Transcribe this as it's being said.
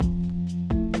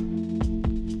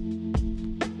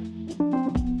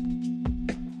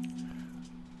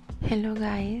Hello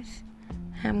guys,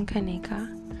 I'm Kanika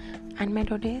and my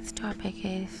today's topic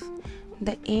is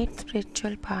the 8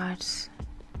 spiritual parts.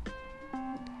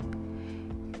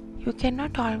 You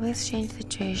cannot always change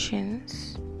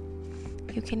situations.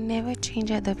 You can never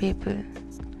change other people.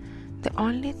 The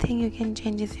only thing you can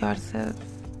change is yourself.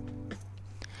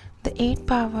 The 8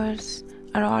 powers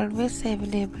are always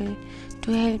available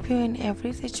to help you in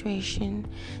every situation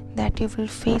that you will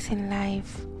face in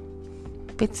life.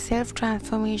 With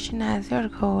self-transformation as your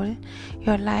goal,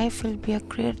 your life will be a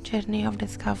great journey of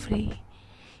discovery.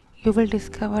 You will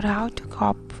discover how to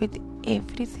cope with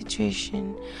every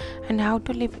situation and how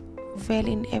to live well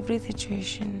in every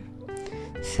situation.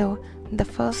 So, the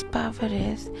first power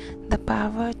is the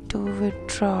power to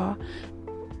withdraw,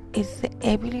 is the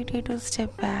ability to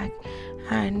step back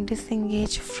and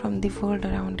disengage from the world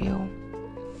around you.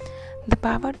 The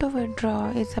power to withdraw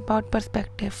is about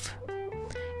perspective.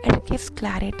 It gives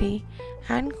clarity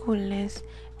and coolness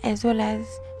as well as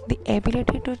the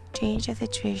ability to change a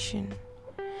situation.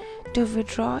 To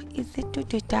withdraw is it to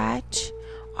detach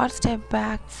or step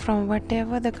back from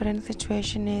whatever the current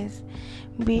situation is,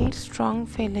 be it strong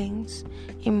feelings,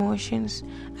 emotions,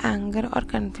 anger or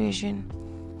confusion.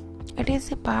 It is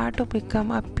the power to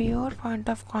become a pure point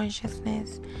of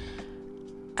consciousness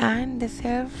and the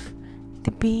self, the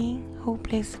being who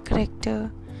plays the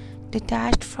character,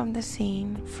 detached from the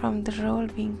scene, from the role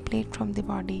being played from the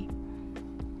body.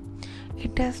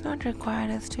 It does not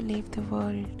require us to leave the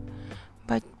world,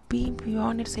 but be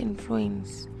beyond its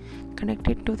influence,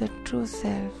 connected to the true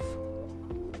self.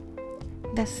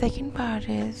 The second power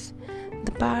is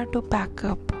the power to back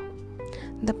up.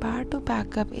 The power to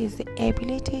back up is the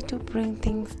ability to bring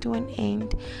things to an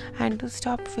end and to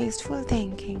stop wasteful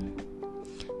thinking.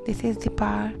 This is the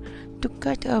power to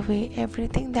cut away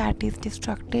everything that is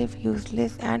destructive,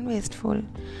 useless and wasteful.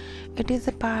 It is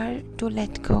the power to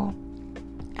let go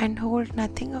and hold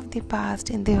nothing of the past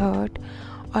in the heart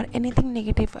or anything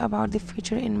negative about the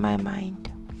future in my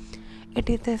mind. It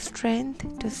is the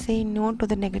strength to say no to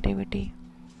the negativity.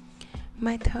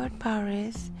 My third power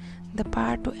is the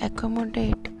power to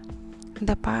accommodate.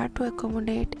 The power to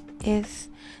accommodate is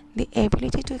the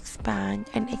ability to expand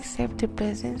and accept the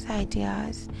presence,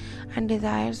 ideas and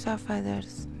desires of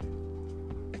others.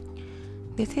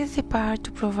 This is the power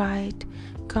to provide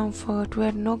comfort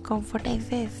where no comfort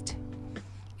exists.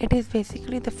 It is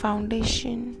basically the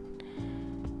foundation,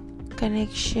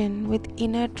 connection with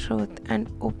inner truth and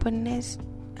openness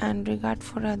and regard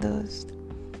for others.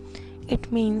 It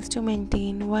means to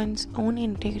maintain one's own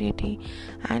integrity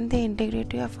and the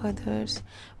integrity of others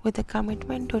with a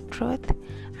commitment to truth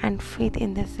and faith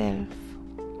in the self.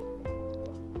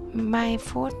 My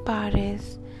fourth power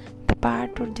is the power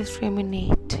to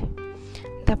discriminate.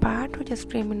 The power to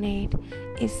discriminate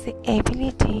is the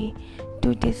ability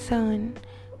to discern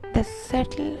the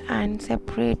subtle and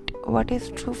separate what is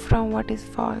true from what is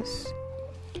false.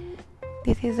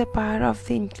 This is the power of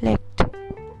the intellect.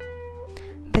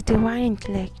 The divine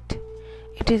intellect.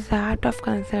 It is the art of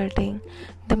consulting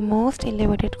the most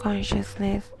elevated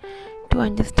consciousness to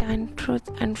understand truth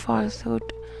and falsehood,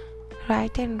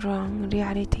 right and wrong,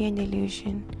 reality and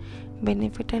illusion,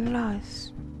 benefit and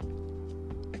loss.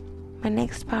 My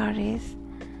next power is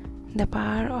the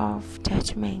power of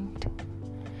judgment.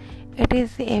 It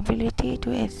is the ability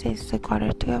to assess the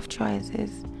quality of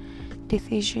choices,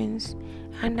 decisions,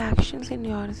 and actions in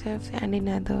yourselves and in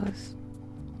others.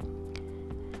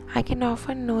 I can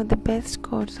often know the best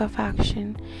course of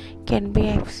action can be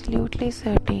absolutely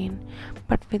certain,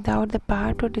 but without the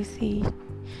power to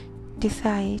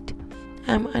decide,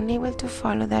 I am unable to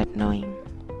follow that knowing.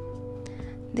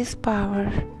 This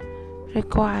power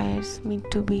requires me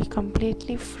to be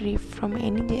completely free from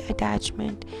any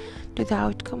attachment to the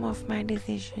outcome of my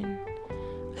decision.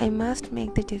 I must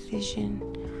make the decision,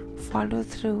 follow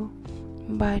through,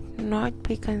 but not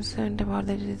be concerned about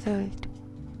the result.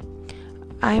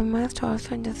 I must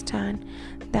also understand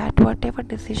that whatever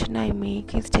decision I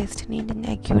make is destined and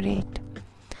accurate.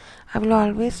 I will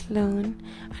always learn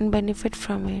and benefit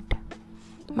from it.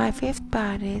 My fifth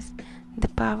power is the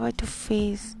power to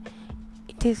face.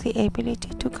 It is the ability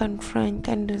to confront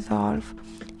and resolve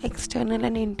external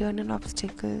and internal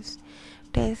obstacles,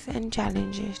 tests and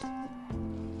challenges.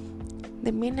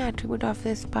 The main attribute of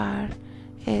this power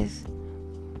is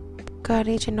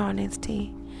courage and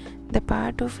honesty. The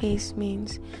power to face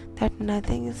means that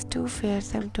nothing is too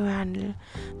fearsome to handle,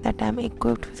 that I am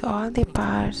equipped with all the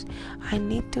powers I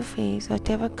need to face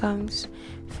whatever comes,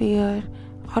 fear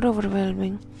or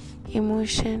overwhelming,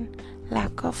 emotion,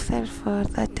 lack of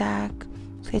self-worth, attack,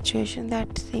 situations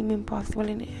that seem impossible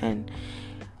and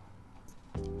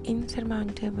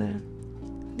insurmountable.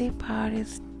 the power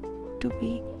is to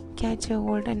be catch a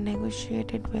hold and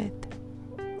negotiated with.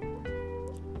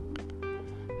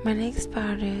 My next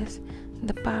power is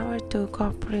the power to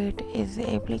cooperate is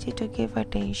the ability to give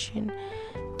attention,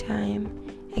 time,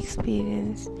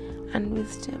 experience, and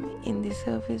wisdom in the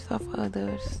service of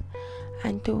others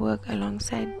and to work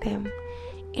alongside them.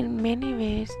 In many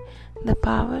ways, the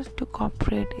power to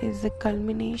cooperate is the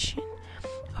culmination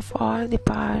of all the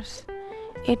powers.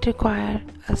 It requires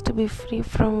us to be free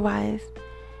from vice,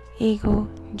 ego,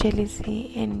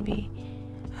 jealousy, envy,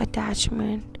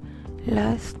 attachment,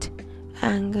 lust,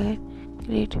 anger,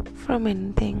 greed, from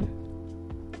anything.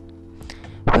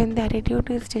 When the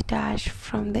attitude is detached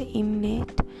from the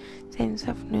innate sense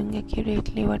of knowing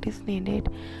accurately what is needed,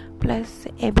 plus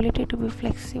the ability to be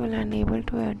flexible and able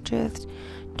to adjust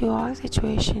to all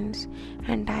situations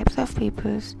and types of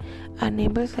peoples,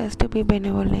 enables us to be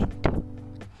benevolent.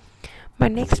 My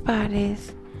next power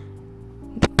is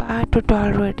the power to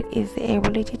tolerate is the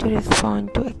ability to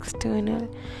respond to external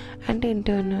and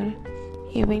internal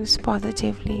events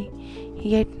positively,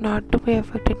 yet not to be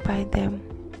affected by them.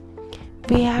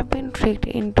 We have been tricked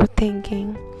into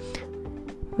thinking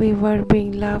we were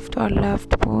being loved or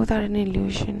loved. Both are an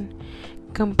illusion,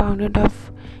 compounded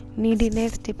of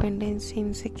neediness, dependency,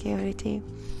 insecurity,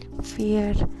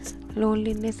 fear,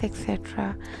 loneliness,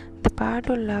 etc. The power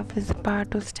to love is the power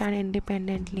to stand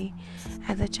independently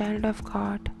as a child of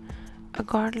God, a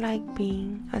godlike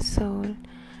being, a soul,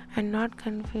 and not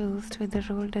confused with the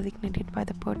role designated by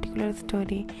the particular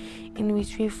story in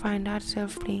which we find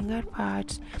ourselves playing our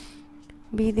parts,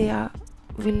 be they a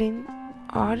villain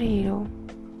or hero.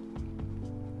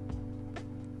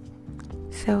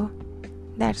 So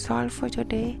that's all for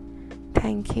today.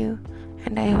 Thank you,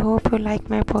 and I hope you like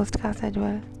my podcast as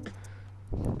well.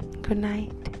 Good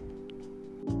night.